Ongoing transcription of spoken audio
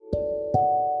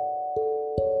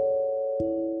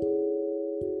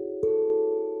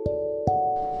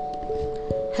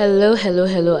Hello, hello,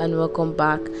 hello, and welcome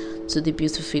back to the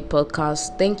Beautiful Fit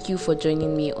podcast. Thank you for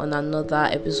joining me on another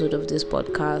episode of this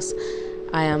podcast.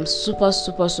 I am super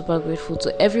grateful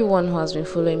to everyone who has been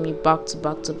following me back to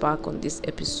back on these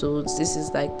episodes. This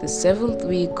is like the 7th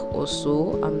week or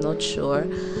so, I'm not sure.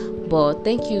 But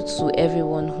thank you to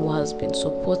everyone who has been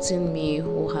supporting me,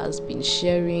 who has been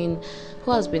sharing,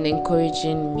 who has been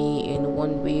encouraging me in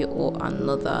one way or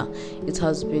another. It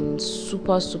has been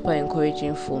super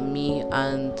encouraging for me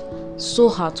and so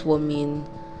heartwarming.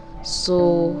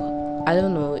 So I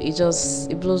don't know,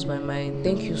 it blows my mind.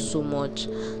 Thank you so much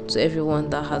to everyone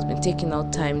that has been taking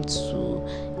out time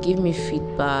to give me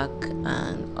feedback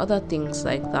and other things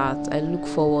like that. I look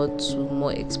forward to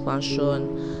more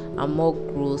expansion and more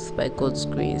growth by God's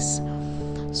grace.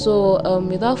 So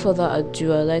without further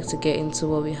ado, I'd like to get into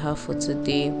what we have for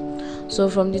today. So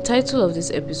from the title of this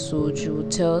episode, you will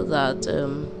tell that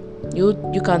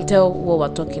you can tell what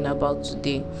we're talking about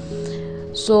today.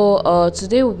 So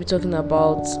today we'll be talking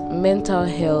about mental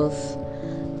health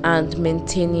and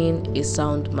maintaining a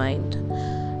sound mind.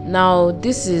 Now,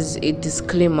 this is a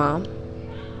disclaimer.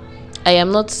 I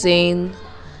am not saying,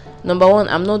 number one,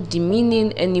 I'm not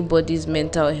demeaning anybody's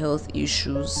mental health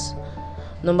issues.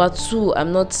 Number two,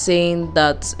 I'm not saying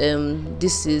that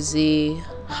this is a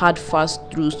hard, fast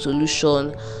through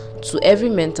solution to every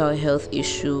mental health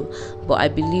issue, but I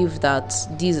believe that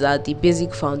these are the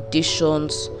basic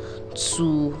foundations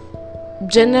to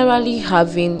generally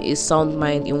having a sound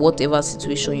mind in whatever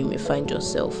situation you may find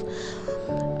yourself.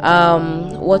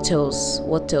 What else?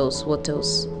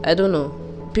 I don't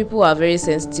know. People are very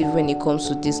sensitive when it comes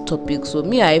to this topic, so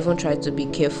me, I even try to be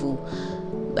careful,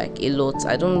 like a lot.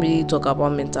 I don't really talk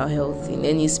about mental health in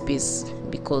any space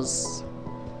because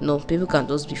people can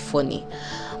just be funny.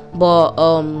 But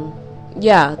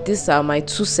these are my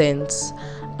 2 cents,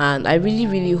 and I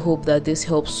really hope that this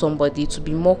helps somebody to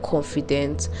be more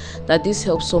confident, that this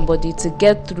helps somebody to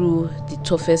get through the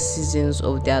toughest seasons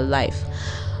of their life.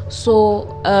 So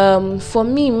for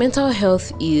me, mental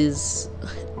health is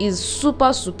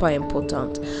super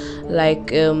important.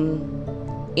 Like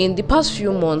in the past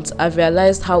few months, I've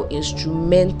realized how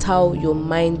instrumental your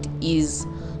mind is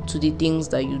to the things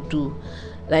that you do.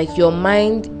 Like, your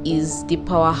mind is the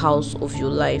powerhouse of your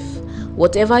life.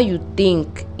 Whatever you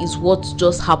think is what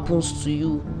just happens to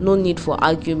you. No need for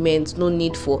arguments, no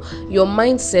need for... Your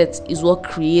mindset is what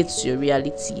creates your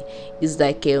reality. It's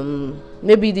like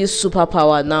maybe this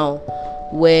superpower now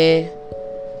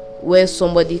where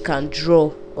somebody can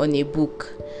draw on a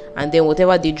book, and then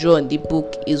whatever they draw on the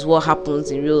book is what happens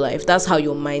in real life. That's how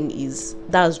your mind is.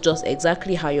 That's just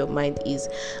exactly how your mind is.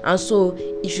 And so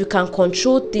if you can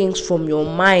control things from your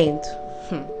mind,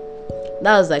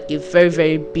 that's like a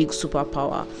very big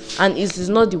superpower. And it is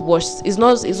not the worst, it's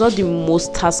not the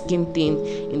most tasking thing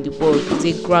in the world. It's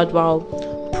a gradual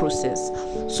process.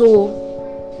 So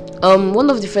one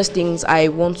of the first things I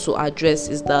want to address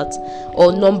is that,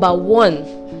 or number one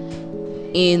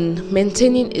in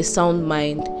maintaining a sound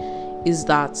mind, is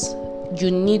that you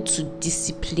need to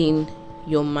discipline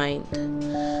your mind.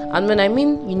 And when I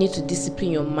mean you need to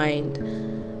discipline your mind,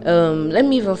 let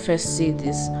me even first say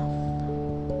this.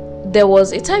 There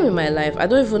was a time in my life, I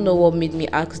don't even know what made me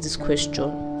ask this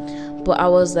question, but I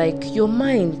was like, your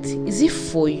mind, is it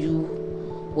for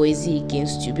you or is it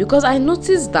against you? Because I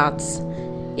noticed that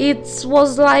it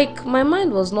was like my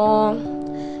mind was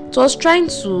trying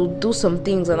to do some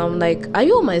things, and I'm like, are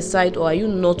you on my side or are you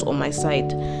not on my side?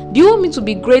 Do you want me to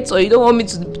be great or you don't want me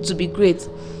to be great?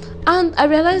 And I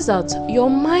realized that your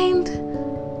mind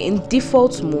in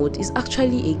default mode is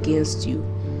actually against you.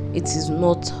 It is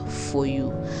not for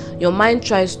you. Your mind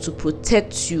tries to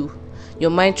protect you. Your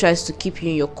mind tries to keep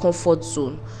you in your comfort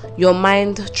zone. Your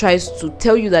mind tries to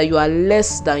tell you that you are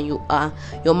less than you are.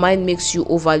 Your mind makes you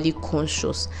overly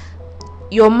conscious.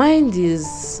 Your mind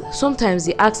is sometimes,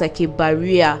 it acts like a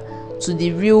barrier to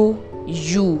the real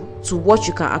you, to what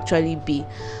you can actually be.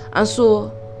 And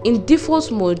so in default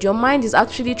mode, your mind is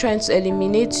actually trying to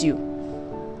eliminate you.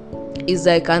 It's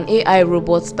like an AI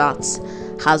robot that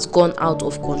has gone out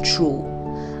of control.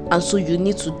 And so you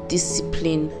need to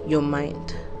discipline your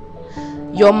mind.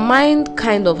 Your mind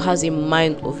kind of has a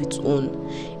mind of its own.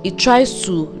 It tries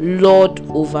to lord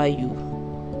over you.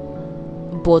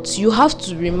 But you have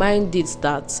to remind it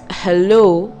that,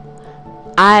 hello,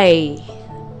 I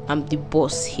am the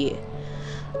boss here.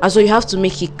 And so you have to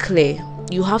make it clear.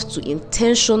 You have to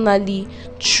intentionally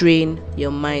train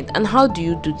your mind. And how do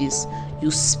you do this?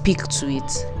 You speak to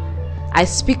it. I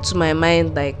speak to my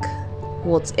mind like,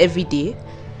 every day?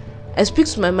 I speak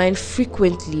to my mind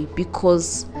frequently,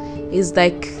 because it's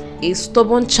like a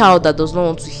stubborn child that does not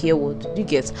want to hear what you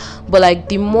get. But like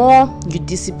the more you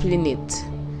discipline it,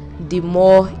 the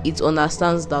more it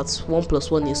understands that 1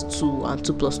 + 1 is 2 and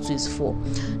 2 + 2 is 4.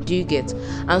 Do you get?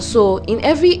 And so in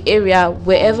every area,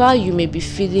 wherever you may be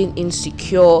feeling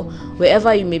insecure,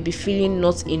 wherever you may be feeling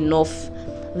not enough,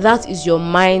 that is your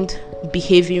mind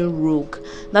behaving rogue.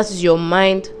 That is your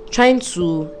mind trying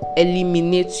to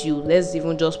eliminate you. Let's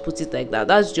even just put it like that.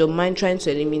 That's your mind trying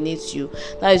to eliminate you.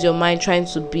 That is your mind trying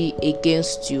to be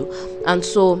against you. And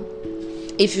so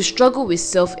if you struggle with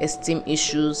self-esteem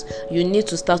issues, you need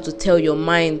to start to tell your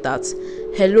mind that,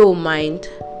 hello mind,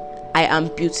 I am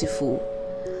beautiful,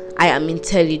 I am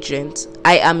intelligent,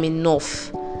 I am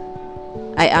enough,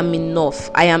 I am enough,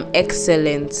 I am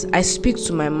excellent. I speak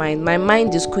to my mind. My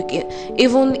mind is quick.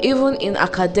 Even in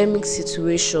academic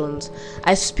situations,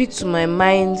 I speak to my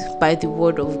mind by the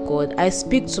word of God. I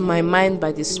speak to my mind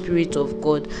by the Spirit of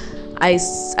God. I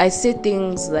say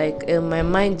things like, my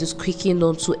mind is quickened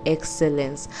unto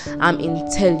excellence. I'm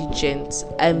intelligent.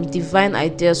 Divine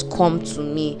ideas come to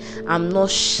me. I'm not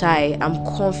shy. I'm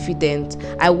confident.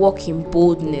 I walk in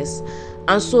boldness.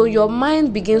 And so your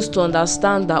mind begins to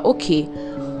understand that, okay,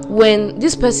 when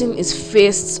this person is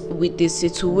faced with a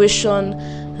situation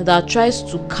that tries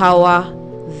to cower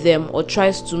them or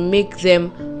tries to make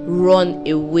them run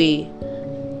away,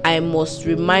 I must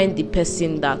remind the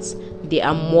person that they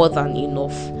are more than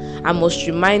enough. I must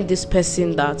remind this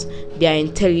person that they are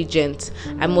intelligent.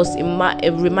 I must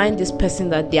remind this person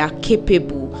that they are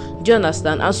capable. Do you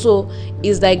understand? And so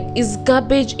it's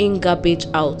garbage in, garbage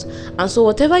out. And so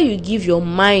whatever you give your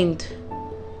mind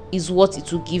is what it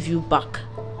will give you back.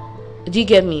 Do you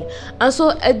get me? And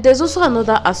so there's also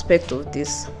another aspect of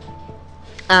this,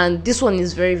 and this one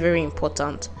is very, very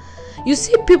important. You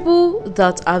see, people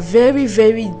that are very,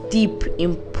 very deep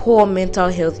in poor mental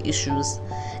health issues,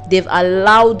 they've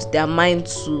allowed their mind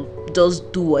to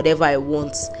just do whatever it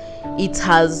wants. It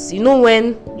has,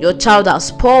 when your child has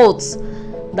sports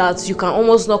that you can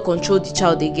almost not control the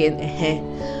child again,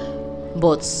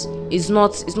 but it's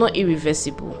not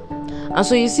irreversible. And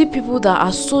so you see people that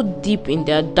are so deep in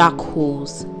their dark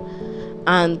holes,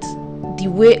 and the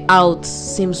way out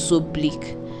seems so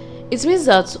bleak. It means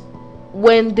that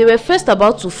when they were first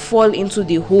about to fall into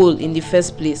the hole in the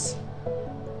first place,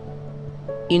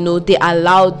 they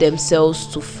allowed themselves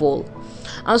to fall.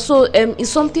 And so it's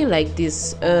something like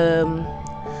this.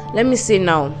 Let me say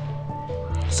now,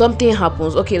 something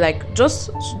happens. Okay, like just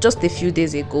a few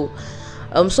days ago,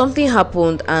 something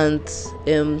happened, and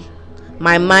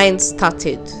my mind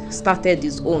started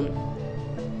its own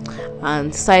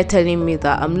and started telling me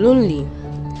that I'm lonely,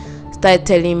 started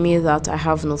telling me that I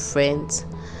have no friends,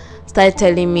 started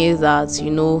telling me that,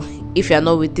 if you're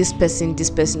not with this person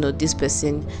or this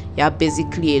person, you're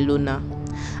basically a loner.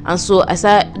 And so I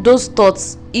started, those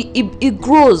thoughts, it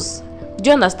grows. Do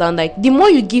you understand? Like, the more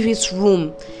you give it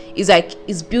room, it's like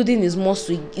it's building its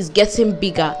muscle, it's getting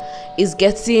bigger,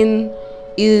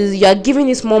 you're giving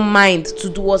it more mind to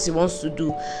do what it wants to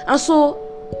do. And so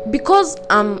because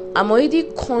I'm already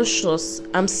conscious,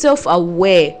 I'm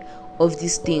self-aware of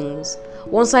these things,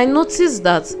 once I noticed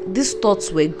that these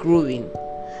thoughts were growing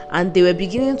and they were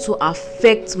beginning to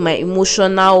affect my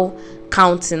emotional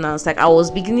countenance, like I was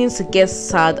beginning to get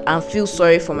sad and feel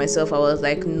sorry for myself, I was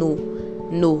like, no,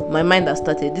 my mind has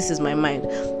started. This is my mind.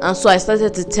 And so I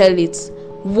started to tell it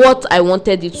what I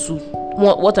wanted it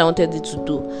to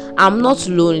do. I'm not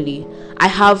lonely. I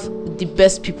have the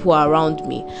best people around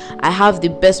me. I have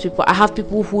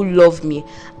people who love me.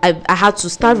 I had to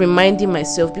start reminding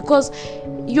myself, because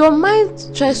your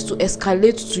mind tries to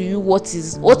escalate to you what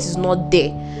is not there.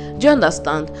 Do you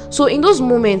understand? So in those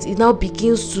moments, it now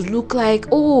begins to look like,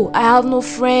 oh, I have no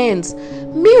friends.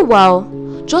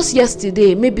 Meanwhile, just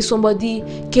yesterday, maybe somebody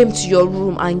came to your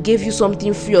room and gave you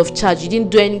something free of charge. You didn't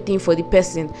do anything for the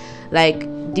person. Like,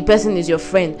 the person is your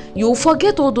friend. You will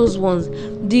forget all those ones.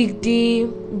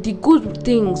 The good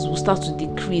things will start to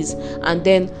decrease, and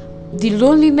then the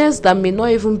loneliness that may not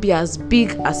even be as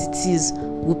big as it is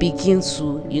will begin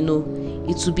to,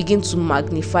 it will begin to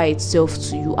magnify itself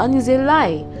to you, and it's a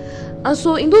lie. And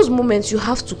so in those moments, you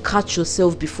have to catch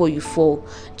yourself before you fall.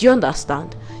 Do you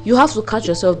understand? You have to catch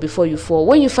yourself before you fall.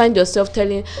 When you find yourself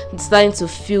starting to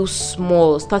feel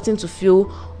small, starting to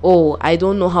feel, oh, I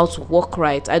don't know how to walk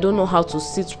right, I don't know how to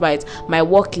sit right, my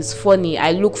walk is funny,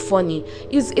 I look funny,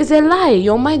 it's a lie.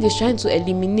 Your mind is trying to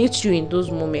eliminate you in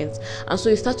those moments. And so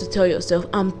you start to tell yourself,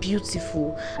 I'm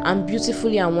beautiful, I'm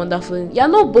beautifully and wonderful. You're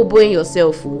not boboing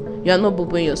yourself. You're not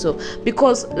boboing yourself,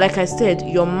 because like I said,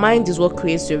 your mind is what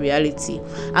creates your reality.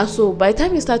 And so by the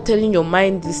time you start telling your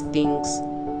mind these things,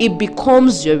 it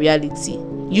becomes your reality.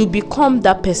 you become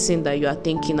that person that you are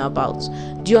thinking about.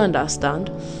 Do you understand?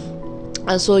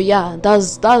 And so yeah,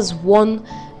 that's one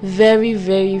very,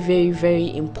 very, very,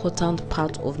 very important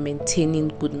part of maintaining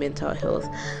good mental health.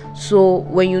 So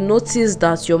when you notice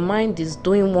that your mind is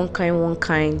doing one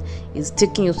kind, is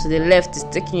taking you to the left, is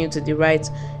taking you to the right,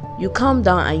 you calm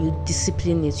down and you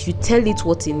discipline it. You tell it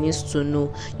what it needs to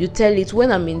know. You tell it,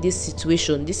 when I'm in this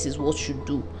situation, this is what you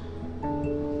do.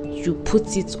 You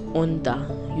put it under,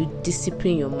 you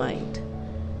discipline your mind.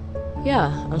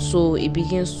 Yeah, and so it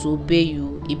begins to obey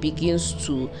you. It begins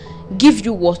to give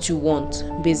you what you want,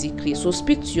 basically. So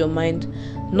speak to your mind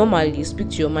normally. Speak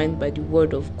to your mind by the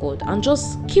word of God, and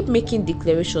just keep making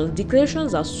declarations.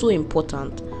 Declarations are so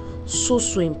important. So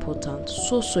important.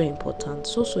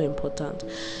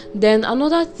 Then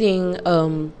another thing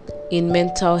in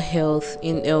mental health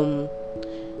that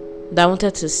I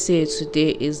wanted to say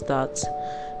today is that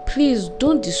please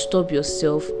don't disturb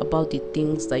yourself about the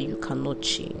things that you cannot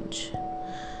change.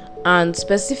 And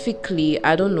specifically,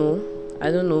 I don't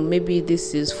know, maybe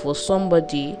this is for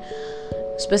somebody.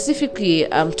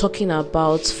 Specifically, I'm talking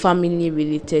about family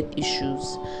related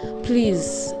issues.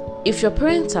 Please, if your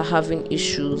parents are having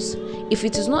issues, if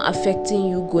it is not affecting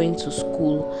you going to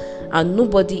school and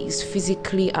nobody is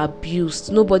physically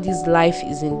abused, nobody's life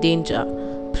is in danger,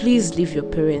 please leave your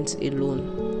parents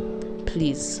alone.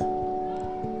 Please.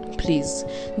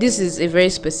 This is a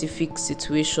very specific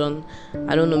situation.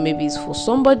 I don't know, maybe it's for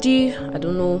somebody, I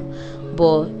don't know,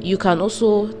 but you can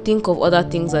also think of other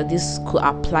things that this could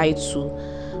apply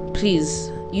to.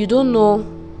 Please, you don't know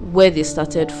where they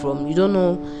started from. You don't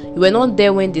know, you were not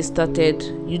there when they started.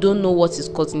 You don't know what is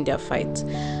causing their fight.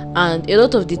 And a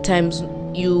lot of the times,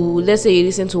 let's say you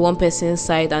listen to one person's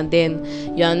side and then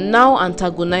you are now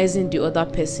antagonizing the other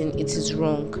person. It is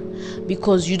wrong,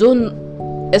 because you don't,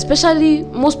 especially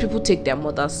most people take their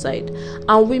mother's side.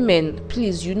 And women,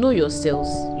 please, you know yourselves.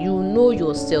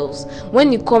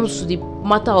 When it comes to the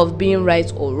matter of being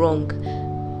right or wrong,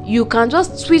 you can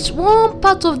just switch one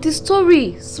part of the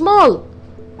story, small,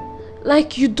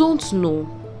 like you don't know.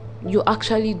 You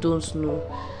actually don't know.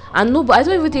 And no, but I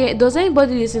don't even think, does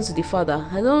anybody listen to the father?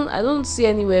 I don't see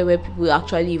anywhere where people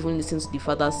actually even listen to the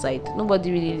father's side.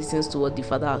 Nobody really listens to what the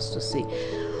father has to say.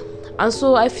 And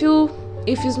so I feel,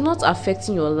 if it's not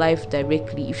affecting your life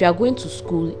directly, if you are going to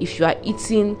school, if you are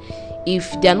eating,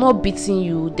 if they are not beating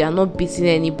you, they are not beating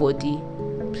anybody,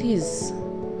 please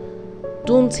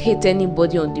don't hate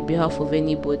anybody on the behalf of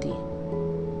anybody.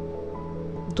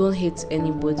 Don't hate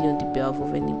anybody on the behalf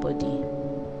of anybody.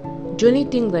 The only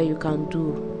thing that you can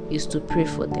do is to pray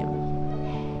for them.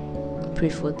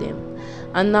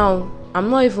 And now,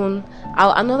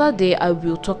 another day I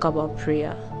will talk about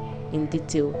prayer in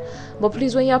detail. But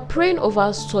please, when you're praying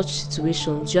over such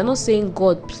situations, you're not saying,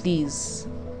 God, please.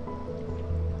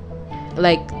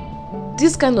 Like,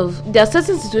 there are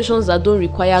certain situations that don't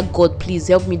require, God, please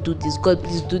help me do this. God,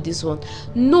 please do this one.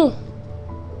 No.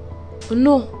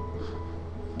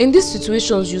 In these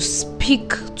situations, you speak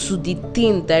to the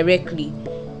thing directly.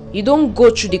 You don't go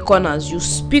through the corners. You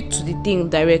speak to the thing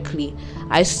directly.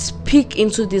 I speak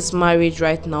into this marriage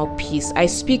right now, peace. I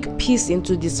speak peace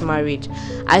into this marriage.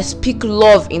 I speak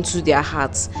love into their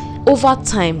hearts. Over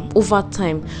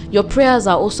time, your prayers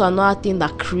are also another thing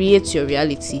that creates your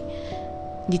reality.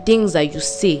 The things that you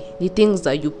say, the things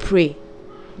that you pray,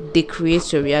 they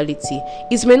create your reality.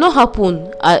 It may not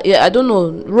happen. I don't know.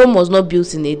 Rome was not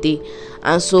built in a day.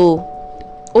 And so,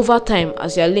 over time,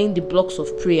 as you are laying the blocks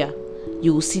of prayer,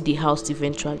 you will see the house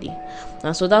eventually.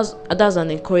 And so that's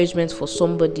an encouragement for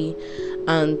somebody.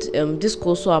 And this could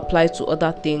also apply to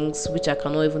other things which I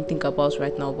cannot even think about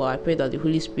right now, but I pray that the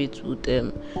Holy Spirit would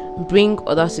bring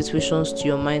other situations to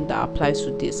your mind that applies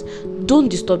to this. Don't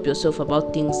disturb yourself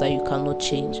about things that you cannot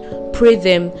change.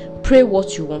 Pray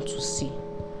what you want to see.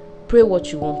 You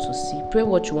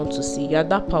are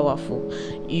that powerful.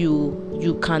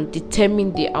 You can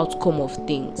determine the outcome of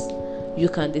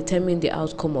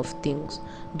things.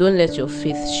 Don't let your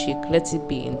faith shake. Let it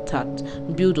be intact.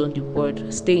 Build on the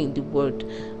word. Stay in the word.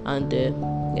 And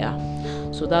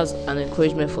so that's an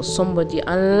encouragement for somebody.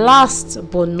 And last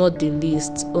but not the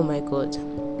least, oh my God,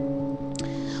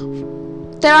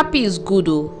 therapy is good.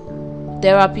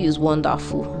 Therapy is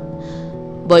wonderful.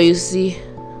 But you see,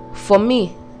 for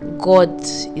me, God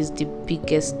is the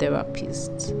biggest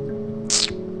therapist.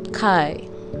 Kai,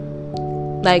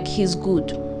 like, he's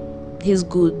good.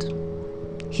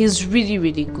 He's really,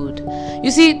 really good. You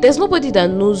see, there's nobody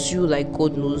that knows you like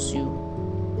God knows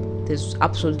you. There's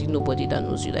absolutely nobody that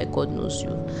knows you like God knows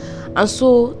you. And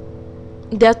so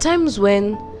there are times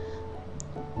when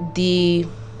the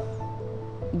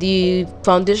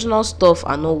foundational stuff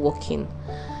are not working.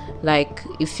 like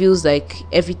it feels like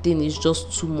everything is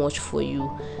just too much for you.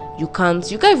 You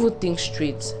can't even think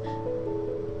straight.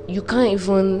 You can't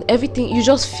even, everything, you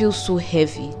just feel so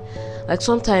heavy. Like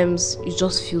sometimes you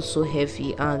just feel so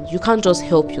heavy and you can't just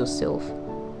help yourself.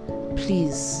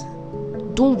 Please,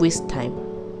 don't waste time.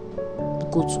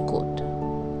 Go to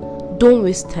God. Don't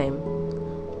waste time.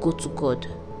 Go to God.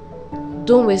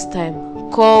 Don't waste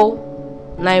time. Call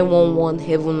 911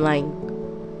 Heaven Line.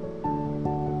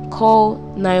 Call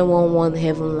 911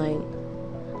 Heaven Line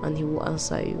and he will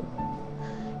answer you.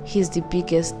 He's the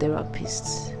biggest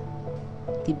therapist.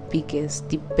 The biggest,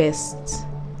 the best,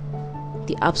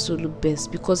 the absolute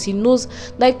best, because he knows,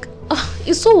 like,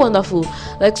 it's so wonderful.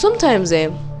 Like sometimes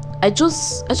I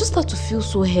just start to feel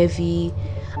so heavy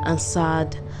and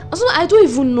sad, and so I don't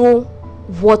even know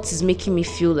what is making me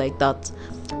feel like that.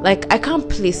 Like I can't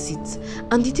place it,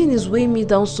 and the thing is weighing me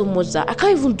down so much that I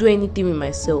can't even do anything with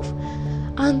myself.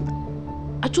 And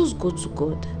I just go to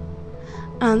God,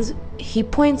 and he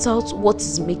points out what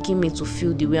is making me to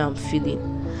feel the way I'm feeling,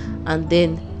 and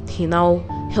then he now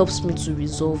helps me to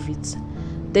resolve it.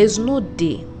 There's no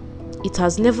day, it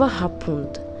has never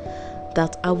happened,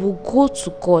 that I will go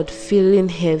to God feeling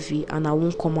heavy and I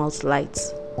won't come out light.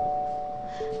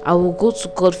 I will go to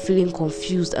God feeling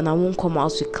confused and I won't come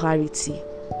out with clarity.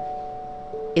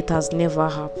 It has never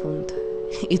happened.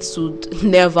 It should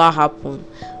never happen.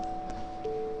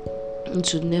 It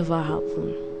should never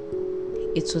happen.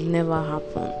 It should never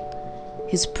happen.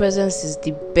 His presence is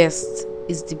the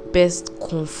best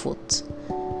comfort.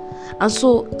 And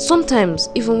so sometimes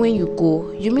even when you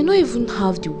go, you may not even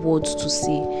have the words to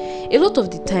say. A lot of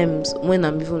the times when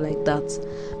I'm even like that,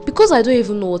 because I don't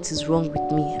even know what is wrong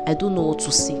with me, I don't know what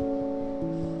to say.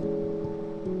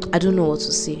 I don't know what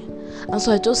to say. And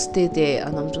so I just stay there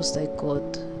and I'm just like,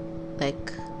 God,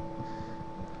 like,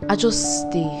 I just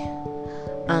stay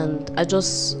and I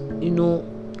just,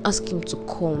 ask him to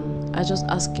come. I just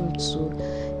ask him to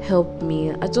help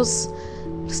me. I just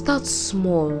start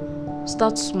small.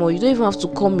 You don't even have to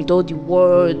come with all the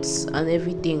words and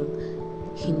everything.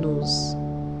 He knows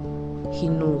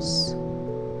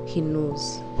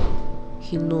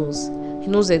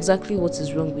exactly what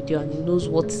is wrong with you, and he knows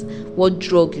what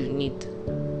drug you need.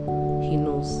 He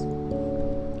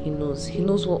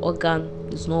knows what organ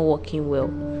is not working well,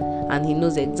 and he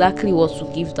knows exactly what to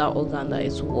give that organ that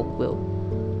is to work well.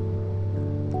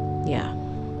 Yeah.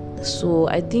 So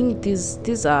I think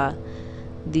these are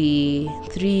the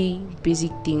 3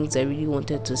 basic things I really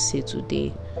wanted to say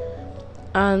today.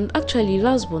 And actually,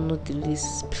 last but not the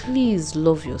least, please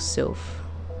love yourself.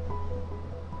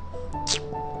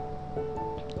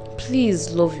 Please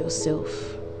love yourself.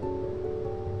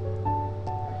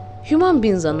 Human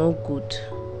beings are not good,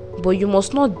 but you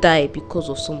must not die because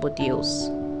of somebody else.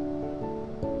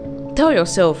 Tell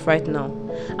yourself right now,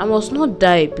 I must not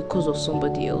die because of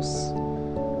somebody else.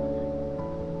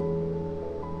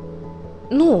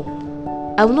 No,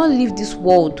 I will not leave this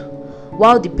world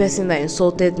while the person that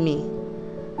insulted me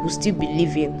will still be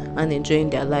living and enjoying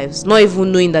their lives, not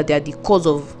even knowing that they are the cause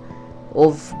of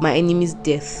my enemy's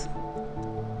death.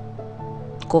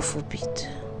 God forbid.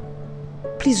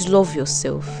 Please love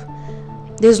yourself.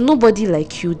 There's nobody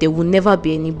like you. There will never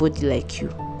be anybody like you.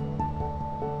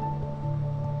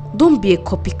 Don't be a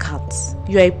copycat.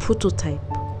 You are a prototype.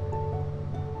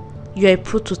 You are a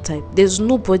prototype. There's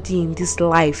nobody in this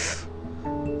life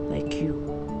like you.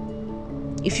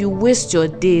 If you waste your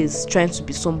days trying to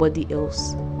be somebody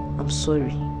else, I'm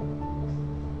sorry.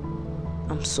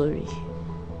 I'm sorry.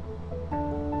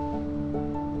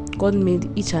 God made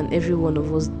each and every one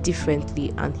of us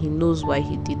differently, and he knows why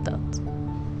he did that.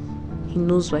 He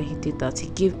knows why he did that. He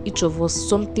gave each of us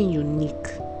something unique.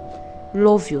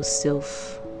 Love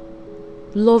yourself.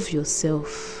 Love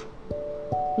yourself.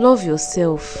 Love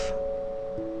yourself.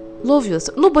 Love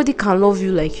yourself. Nobody can love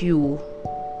you like you.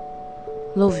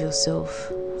 Love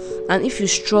yourself. And if you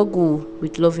struggle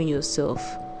with loving yourself,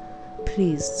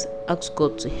 please ask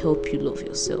God to help you love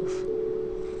yourself.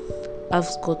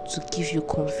 Ask God to give you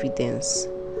confidence.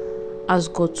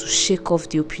 Ask God to shake off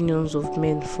the opinions of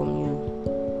men from you.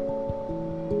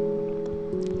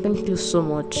 Thank you so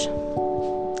much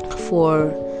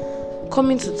for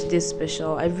coming to today's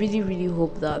special. I really, really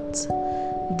hope that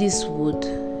this would,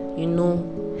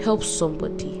 help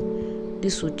somebody.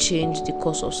 This would change the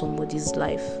course of somebody's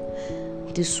life.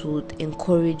 This would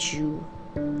encourage you.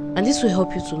 And this will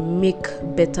help you to make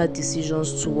better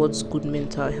decisions towards good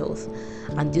mental health.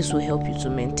 And this will help you to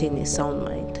maintain a sound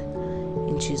mind.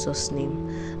 In Jesus' name.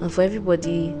 And for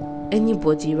anybody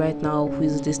right now who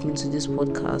is listening to this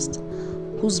podcast,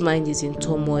 whose mind is in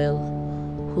turmoil,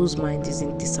 whose mind is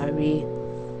in disarray,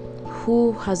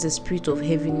 who has a spirit of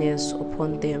heaviness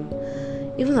upon them,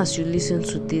 even as you listen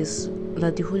to this,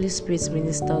 that the Holy Spirit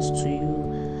ministers to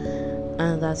you,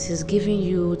 and that He's giving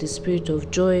you the spirit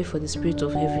of joy for the spirit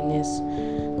of heaviness,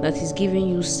 that He's giving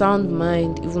you sound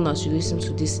mind even as you listen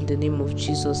to this in the name of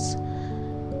Jesus,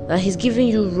 that He's giving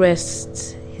you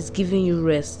rest. He's giving you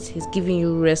rest. He's giving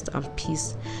you rest and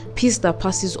peace. Peace that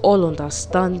passes all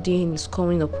understanding is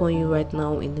coming upon you right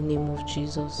now in the name of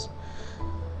Jesus.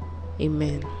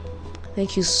 Amen.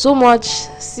 Thank you so much.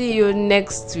 See you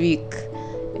next week.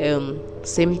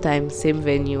 Same time, same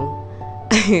venue.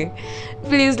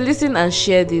 Please listen and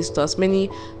share this to as many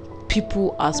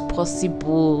people as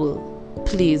possible.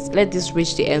 Please let this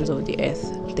reach the ends of the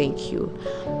earth. Thank you.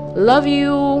 Love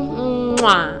you.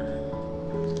 Mwah.